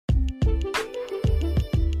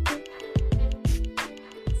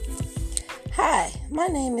Hi, my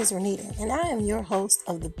name is Renita, and I am your host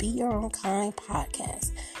of the Be Your Own Kind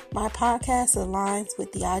podcast. My podcast aligns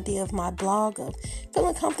with the idea of my blog of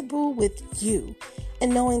feeling comfortable with you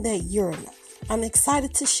and knowing that you're enough. I'm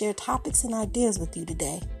excited to share topics and ideas with you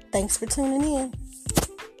today. Thanks for tuning in.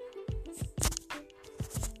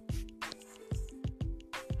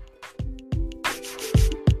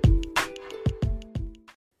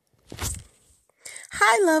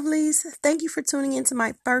 Hi, lovelies. Thank you for tuning into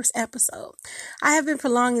my first episode. I have been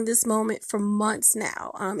prolonging this moment for months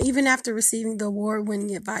now, even after receiving the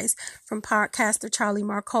award-winning advice from podcaster Charlie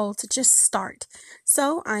Marcol to just start.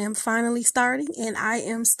 So I am finally starting, and I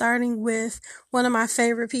am starting with one of my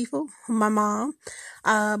favorite people, my mom.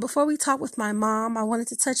 Before we talk with my mom, I wanted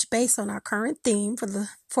to touch base on our current theme for the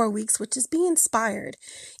 4 weeks, which is be inspired.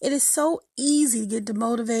 It is so easy to get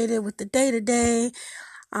demotivated with the day-to-day,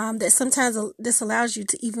 that sometimes this allows you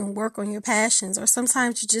to even work on your passions, or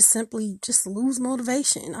sometimes you just simply just lose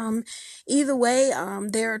motivation. Either way,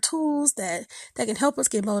 there are tools that can help us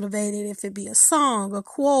get motivated. If it be a song, a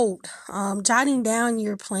quote, jotting down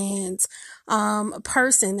your plans, a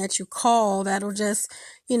person that you call that'll just,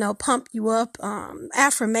 pump you up,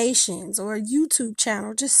 affirmations, or a YouTube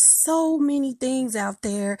channel, just so many things out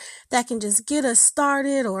there that can just get us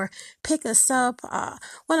started or pick us up.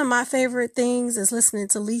 One of my favorite things is listening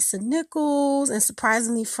to Lisa Nichols and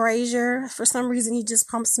surprisingly Frazier. For some reason, he just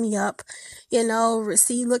pumps me up.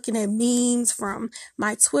 Looking at memes from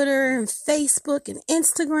my Twitter and Facebook and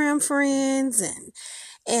Instagram friends,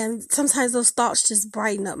 and sometimes those thoughts just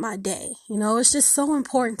brighten up my day. It's just so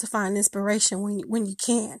important to find inspiration when you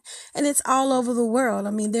can. And it's all over the world.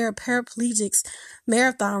 I mean, there are paraplegics,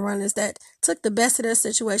 marathon runners that took the best of their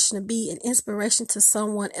situation to be an inspiration to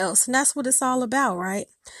someone else. And that's what it's all about, right?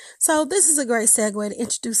 So this is a great segue to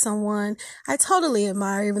introduce someone I totally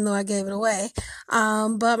admire, even though I gave it away.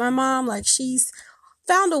 But my mom, she's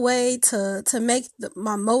found a way to make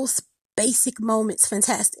my most basic moments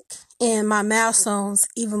fantastic and my milestones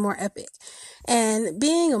even more epic. And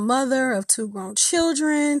being a mother of 2 grown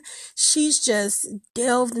children, she's just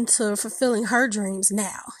delved into fulfilling her dreams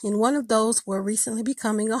now. And one of those were recently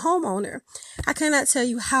becoming a homeowner. I cannot tell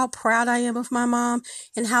you how proud I am of my mom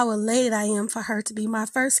and how elated I am for her to be my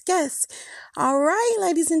first guest. All right,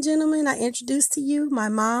 ladies and gentlemen, I introduce to you my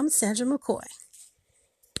mom, Sandra McCoy.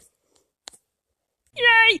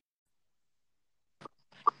 Yay!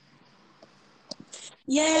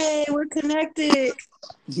 Yay, we're connected.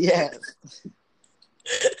 Yes.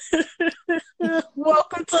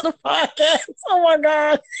 Welcome to the podcast. Oh my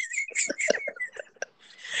God.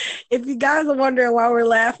 If you guys are wondering why we're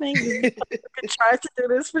laughing, we tried to do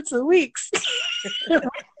this for 2 weeks.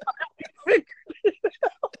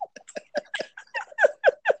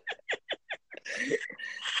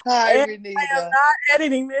 Hi, And Renita. I am not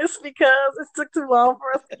editing this because it took too long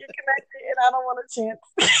for us to get connected, and I don't want a chance.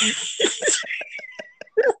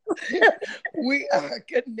 We are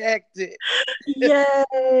connected.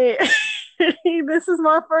 Yay. This is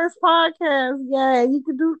my first podcast. Yay. You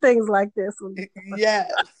can do things like this.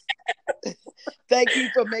 Yes. Thank you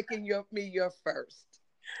for making me your first.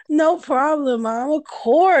 No problem, Mom. Of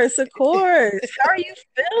course. How are you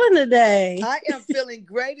feeling today? I am feeling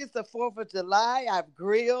great. It's the 4th of July. I've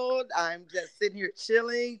grilled. I'm just sitting here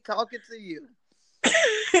chilling, talking to you.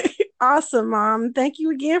 Awesome, Mom. Thank you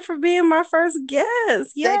again for being my first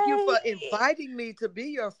guest. Yay. Thank you for inviting me to be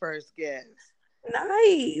your first guest.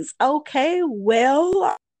 Nice. Okay, well,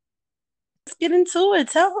 let's get into it.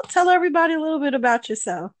 Tell everybody a little bit about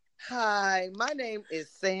yourself. Hi, my name is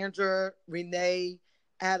Sandra Renee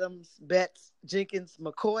Adams Betts Jenkins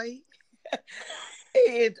McCoy,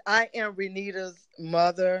 and I am Renita's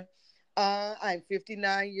mother. I'm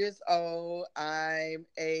 59 years old. I'm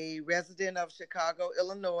a resident of Chicago,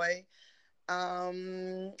 Illinois.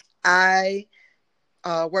 I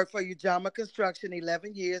work for Ujamaa Construction,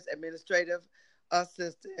 11 years, administrative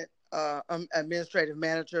assistant, administrative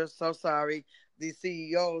manager. So sorry, the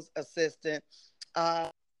CEO's assistant.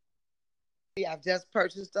 I've just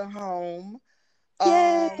purchased a home.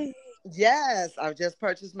 Yay. Yes, I've just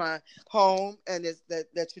purchased my home, and it's that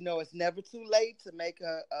it's never too late to make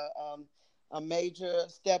a major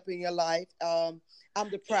step in your life. I'm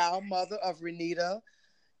the proud mother of Renita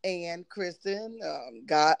and Kristen.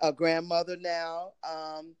 Got a grandmother now.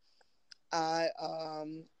 I'm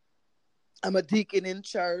a deacon in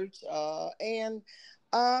church, and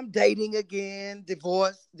I'm dating again.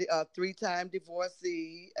 Divorced, 3-time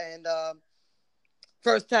divorcee, and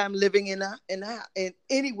first time living in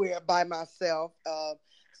anywhere by myself.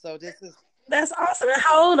 So this is. That's awesome. And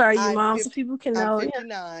how old are you, I'm Mom? 50, So people can I'm know.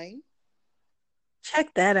 59.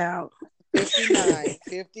 Check that out.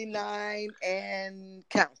 59 and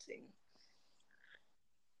counting.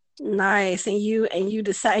 Nice. And you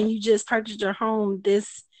decide you just purchased your home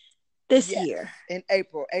this Yes, year. in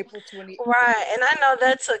April 28th. Right. And I know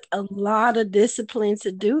that took a lot of discipline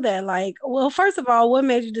to do that. Like, well, first of all, what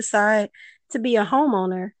made you decide to be a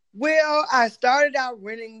homeowner? Well, I started out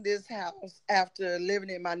renting this house after living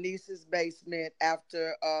in my niece's basement.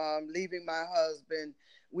 After leaving my husband,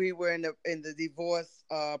 we were in the divorce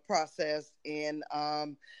process, and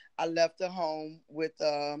I left the home with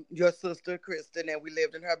your sister Kristen, and we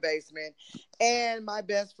lived in her basement. And my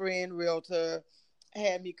best friend, realtor,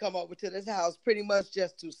 had me come over to this house pretty much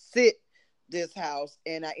just to sit this house,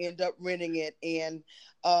 and I end up renting it. And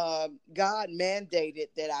God mandated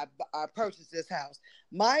that I purchase this house.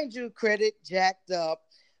 Mind you, credit jacked up.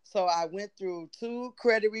 So I went through two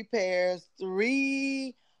credit repairs,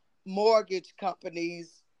 three mortgage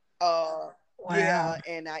companies. Wow. Yeah,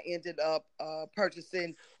 and I ended up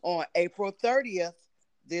purchasing on April 30th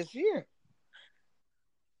this year.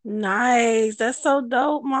 Nice. That's so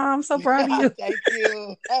dope, Mom. I'm so proud of you. Thank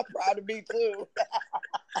you. I'm proud of me too.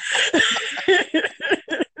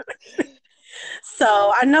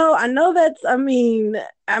 So I know that's I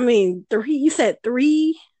mean three you said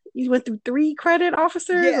three you went through three credit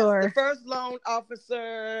officers Yes, the or first loan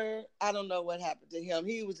officer, I don't know what happened to him.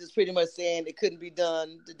 He was just pretty much saying it couldn't be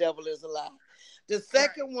done. The devil is a lie. The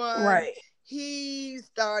second one, right. he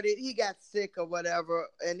got sick or whatever,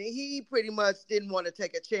 and he pretty much didn't want to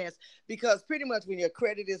take a chance because pretty much when your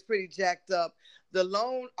credit is pretty jacked up, the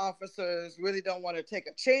loan officers really don't want to take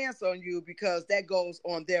a chance on you because that goes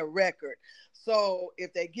on their record. So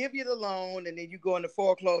if they give you the loan and then you go into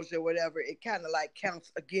foreclosure or whatever, it kind of like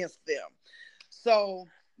counts against them. So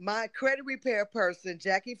my credit repair person,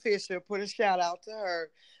 Jackie Fisher, put a shout out to her.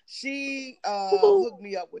 She Ooh. hooked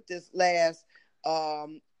me up with this last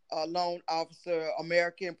um, loan officer,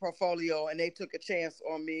 American Portfolio, and they took a chance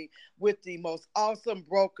on me with the most awesome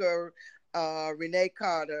broker, Renee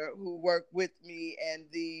Carter, who worked with me and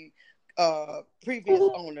the previous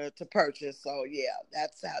Ooh. owner to purchase. So yeah,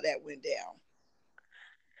 that's how that went down.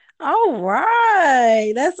 All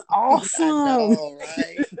right. That's I awesome. know,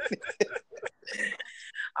 right?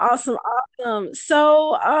 Awesome, awesome.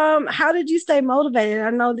 So, how did you stay motivated?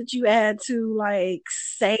 I know that you had to like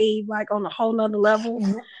save like on a whole nother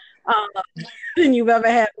level um, than you've ever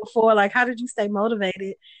had before. Like, how did you stay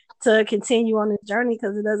motivated to continue on this journey?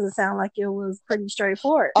 Because it doesn't sound like it was pretty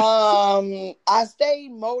straightforward. I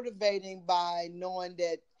stayed motivating by knowing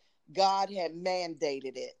that God had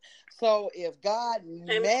mandated it. So if God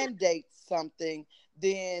Amen. mandates something,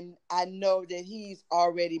 then I know that He's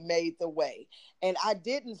already made the way. And I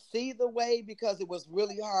didn't see the way because it was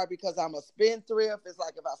really hard because I'm a spendthrift. It's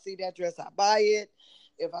like if I see that dress, I buy it.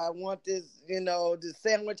 If I want this, this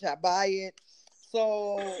sandwich, I buy it.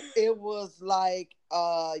 So it was like,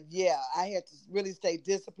 yeah, I had to really stay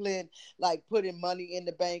disciplined, like putting money in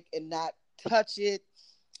the bank and not touch it,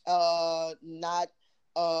 not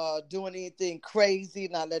doing anything crazy,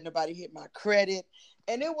 not letting nobody hit my credit.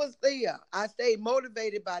 And it was there. I stayed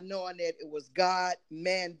motivated by knowing that it was God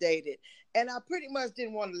mandated. And I pretty much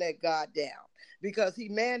didn't want to let God down because He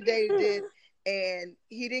mandated it and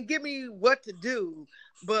He didn't give me what to do.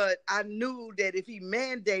 But I knew that if He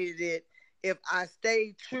mandated it, if I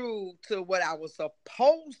stayed true to what I was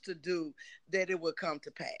supposed to do, that it would come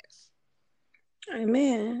to pass.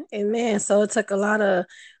 Amen. Amen. So it took a lot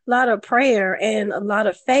of prayer and a lot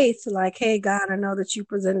of faith to like, hey God, I know that you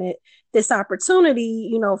presented this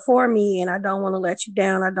opportunity, for me, and I don't want to let you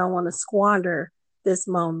down. I don't want to squander this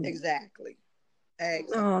moment. Exactly.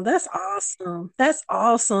 Exactly. Oh, that's awesome. That's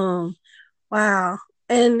awesome. Wow.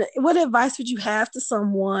 And what advice would you have to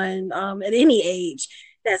someone at any age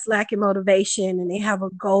that's lacking motivation and they have a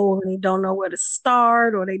goal and they don't know where to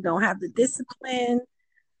start or they don't have the discipline?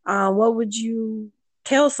 What would you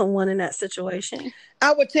tell someone in that situation?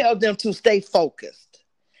 I would tell them to stay focused.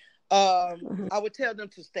 Mhm. I would tell them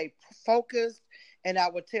to stay focused, and I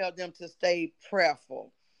would tell them to stay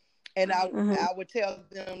prayerful. And Mhm. I would tell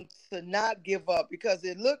them to not give up because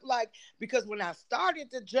it looked like, because when I started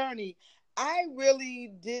the journey, I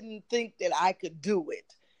really didn't think that I could do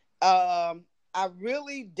it. I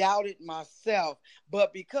really doubted myself,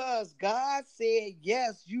 but because God said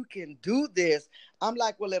yes, you can do this, I'm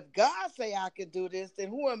like, well, if God say I can do this, then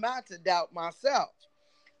who am I to doubt myself?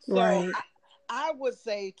 So Right. I would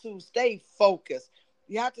say to stay focused.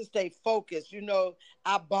 You have to stay focused.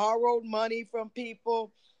 I borrowed money from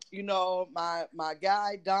people. My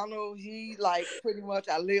guy Donald, he like pretty much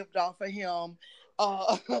I lived off of him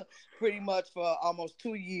uh pretty much for almost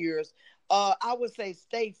 2 years. I would say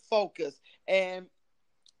stay focused. And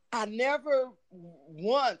I never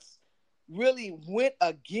once really went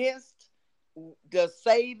against the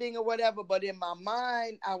saving or whatever, but in my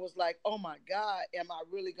mind I was like, oh my God, am I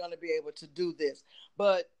really going to be able to do this?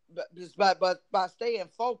 But by staying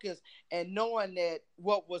focused and knowing that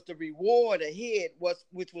what was the reward ahead was,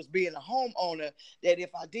 which was being a homeowner, that if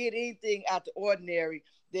I did anything out the ordinary,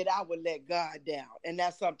 that I would let God down. And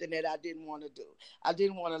that's something that I didn't want to do. I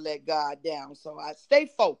didn't want to let God down. So I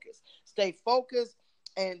stay focused,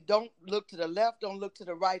 and don't look to the left, don't look to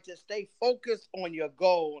the right. Just stay focused on your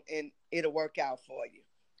goal, and it'll work out for you.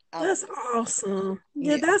 That's awesome.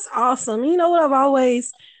 Yeah, Yeah. that's awesome. You know what I've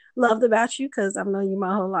always loved about you, because I've known you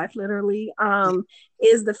my whole life, literally,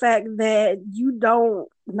 is the fact that you don't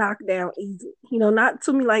knock down easy. You know, not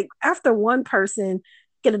to me, like after one person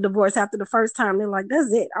get a divorce after the first time, they're like,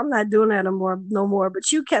 that's it. I'm not doing that no more.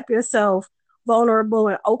 But you kept yourself vulnerable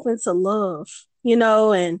and open to love, you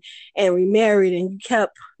know, and remarried, and you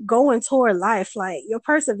kept going toward life. Like your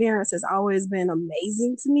perseverance has always been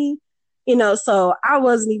amazing to me, you know, so I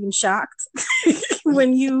wasn't even shocked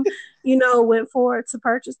when you know, went forward to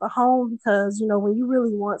purchase the home, because, you know, when you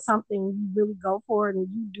really want something, you really go for it and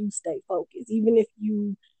you do stay focused. Even if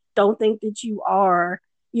you don't think that you are,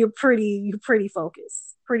 you're pretty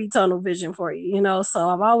focused, pretty tunnel vision for you, you know. So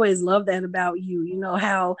I've always loved that about you, you know,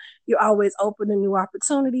 how you're always open to new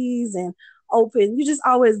opportunities and open, you're just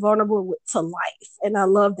always vulnerable to life. And I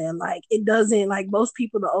love that. Like it doesn't, like most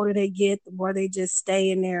people, the older they get, the more they just stay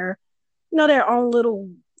in their, you know, their own little,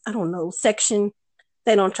 I don't know, section.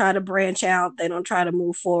 They don't try to branch out. They don't try to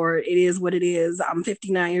move forward. It is what it is. I'm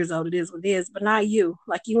 59 years old. It is what it is. But not you.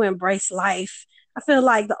 Like you embrace life. I feel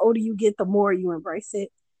like the older you get, the more you embrace it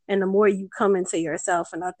and the more you come into yourself.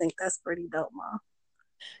 And I think that's pretty dope, Mom.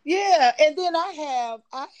 Yeah. And then I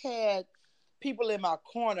had people in my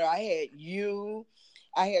corner. I had you,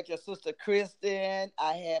 I had your sister Kristen,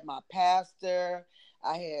 I had my pastor,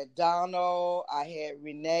 I had Donald, I had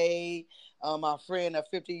Renee, my friend of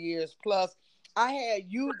 50 years plus. I had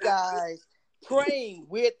you guys praying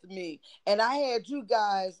with me, and I had you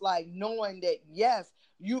guys like knowing that yes,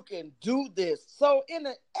 you can do this. So in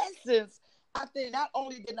essence, I think not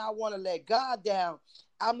only did I want to let God down,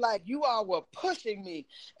 I'm like, you all were pushing me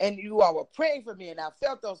and you all were praying for me. And I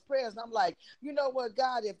felt those prayers. And I'm like, you know what,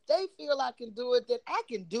 God, if they feel I can do it, then I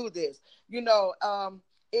can do this. You know,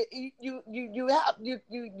 you have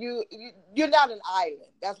you're not an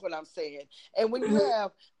island. That's what I'm saying. And when you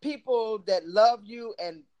have people that love you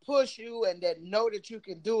and push you and that know that you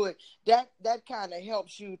can do it, that kind of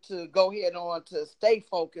helps you to go ahead on to stay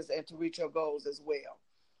focused and to reach your goals as well.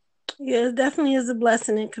 Yeah, it definitely is a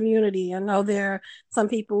blessing in community. I know there are some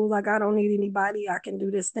people like, I don't need anybody. I can do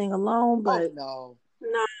this thing alone, Oh but no.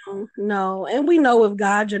 no. And we know with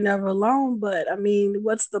God, you're never alone. But I mean,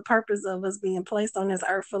 what's the purpose of us being placed on this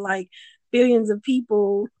earth for like billions of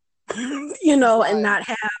people, you know, and Right. not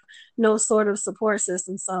have no sort of support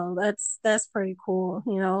system? So that's pretty cool,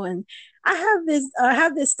 you know. And I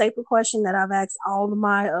have this staple question that I've asked all of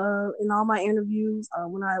my in all my interviews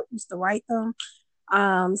when I used to write them.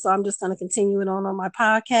 So I'm just going to continue it on my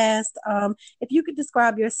podcast. If you could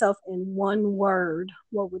describe yourself in one word,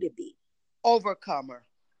 what would it be Overcomer.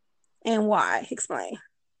 and why? Explain.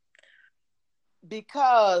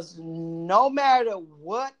 Because no matter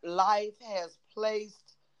what life has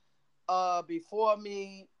placed before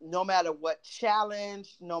me, no matter what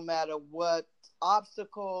challenge, no matter what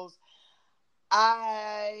obstacles,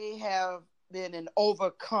 I have been an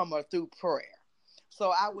overcomer through prayer.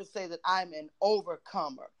 So I would say that I'm an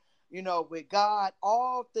overcomer. You know, with God,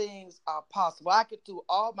 all things are possible. I could do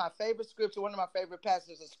all my favorite scripture. One of my favorite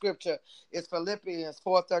passages of scripture is Philippians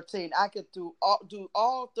 4:13. I could do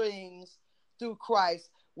all things through Christ,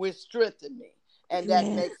 which strengthen me, and that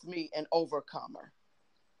Amen. makes me an overcomer.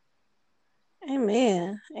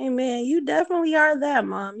 Amen. Amen. You definitely are that,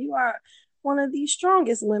 Mom. You are one of the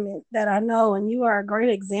strongest women that I know, and you are a great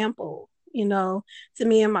example, you know, to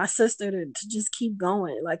me and my sister to just keep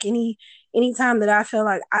going. Like anytime that I feel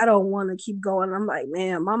like I don't want to keep going, I'm like,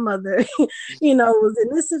 man, my mother, you know, was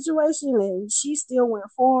in this situation and she still went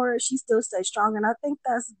forward. She still stayed strong. And I think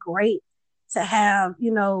that's great to have,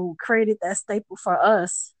 you know, created that staple for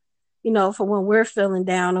us, you know, for when we're feeling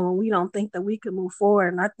down and when we don't think that we can move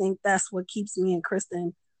forward. And I think that's what keeps me and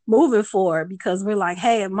Kristen moving forward, because we're like,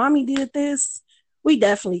 hey, if mommy did this, we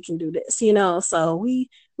definitely can do this, you know. So we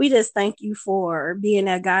just thank you for being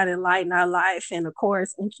that God and light in our life, and of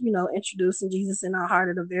course, you know, introducing Jesus in our heart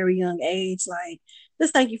at a very young age. Like,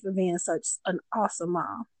 just thank you for being such an awesome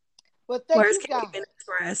mom. But thank Words you can't even guys.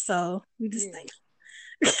 express. So we just Yeah. thank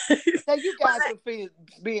you. Thank you guys for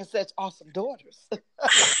being such awesome daughters.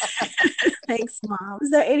 Thanks. Mom. Is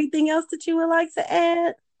there anything else that you would like to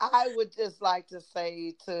add? I would just like to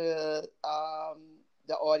say to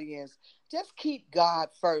the audience, just keep God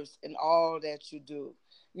first in all that you do.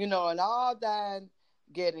 And all that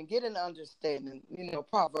get an understanding,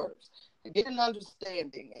 Proverbs. Get an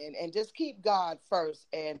understanding and just keep God first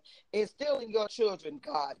and instill in your children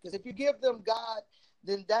God. Because if you give them God,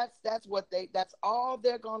 then that's all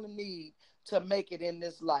they're gonna need to make it in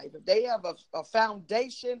this life. If they have a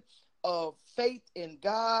foundation of faith in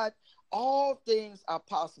God, all things are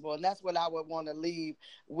possible. And that's what I would want to leave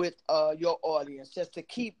with your audience, just to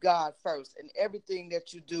keep God first in everything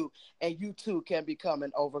that you do, and you too can become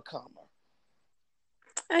an overcomer.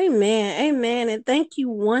 Amen. Amen. And thank you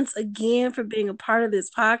once again for being a part of this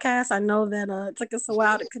podcast. I know that it took us a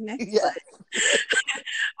while to connect, Yes. but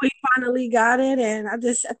we finally got it. And I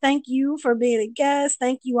just thank you for being a guest.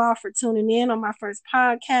 Thank you all for tuning in on my first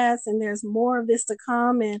podcast. And there's more of this to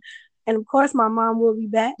come. And of course, my mom will be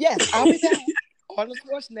back. Yes, I'll be back. Arnold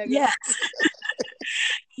Schwarzenegger. Yes.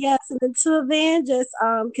 Yes. And until then, just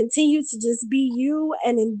continue to just be you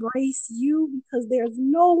and embrace you, because there's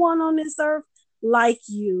no one on this earth like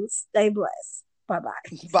you. Stay blessed.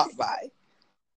 Bye-bye. Bye-bye.